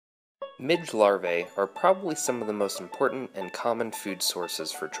Midge larvae are probably some of the most important and common food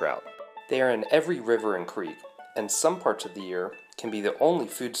sources for trout. They are in every river and creek, and some parts of the year can be the only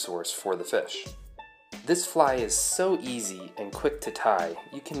food source for the fish. This fly is so easy and quick to tie,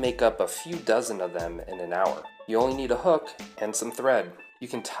 you can make up a few dozen of them in an hour. You only need a hook and some thread. You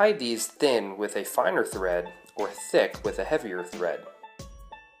can tie these thin with a finer thread or thick with a heavier thread.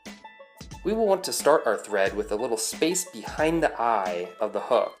 We will want to start our thread with a little space behind the eye of the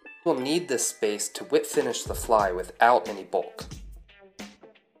hook. We'll need this space to whip finish the fly without any bulk.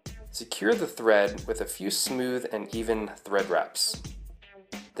 Secure the thread with a few smooth and even thread wraps.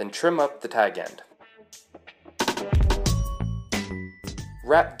 Then trim up the tag end.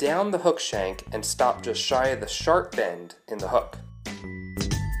 Wrap down the hook shank and stop just shy of the sharp bend in the hook.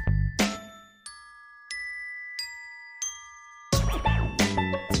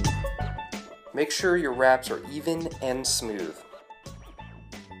 Make sure your wraps are even and smooth.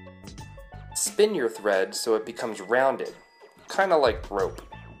 Spin your thread so it becomes rounded, kind of like rope.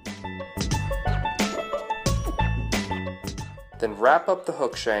 Then wrap up the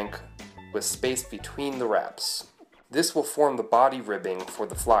hook shank with space between the wraps. This will form the body ribbing for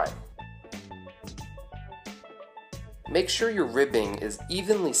the fly. Make sure your ribbing is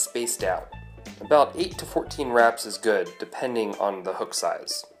evenly spaced out. About 8 to 14 wraps is good, depending on the hook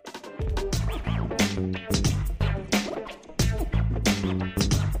size.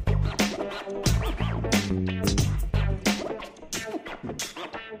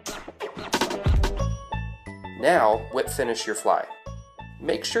 Now, whip finish your fly.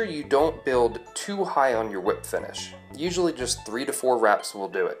 Make sure you don't build too high on your whip finish. Usually just 3 to 4 wraps will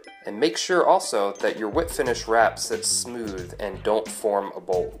do it. And make sure also that your whip finish wrap sits smooth and don't form a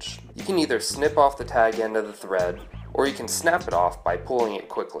bulge. You can either snip off the tag end of the thread, or you can snap it off by pulling it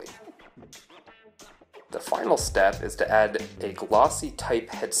quickly. The final step is to add a glossy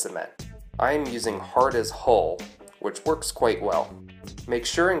type head cement. I am using Hard as Hull, which works quite well. Make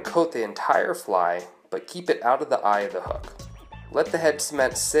sure and coat the entire fly, but keep it out of the eye of the hook. Let the head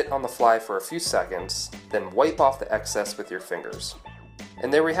cement sit on the fly for a few seconds, then wipe off the excess with your fingers.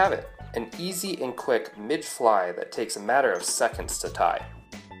 And there we have it, an easy and quick midge fly that takes a matter of seconds to tie.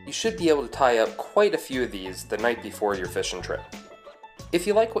 You should be able to tie up quite a few of these the night before your fishing trip. If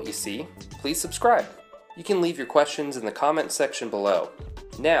you like what you see, please subscribe. You can leave your questions in the comment section below.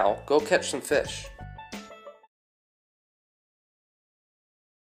 Now, go catch some fish.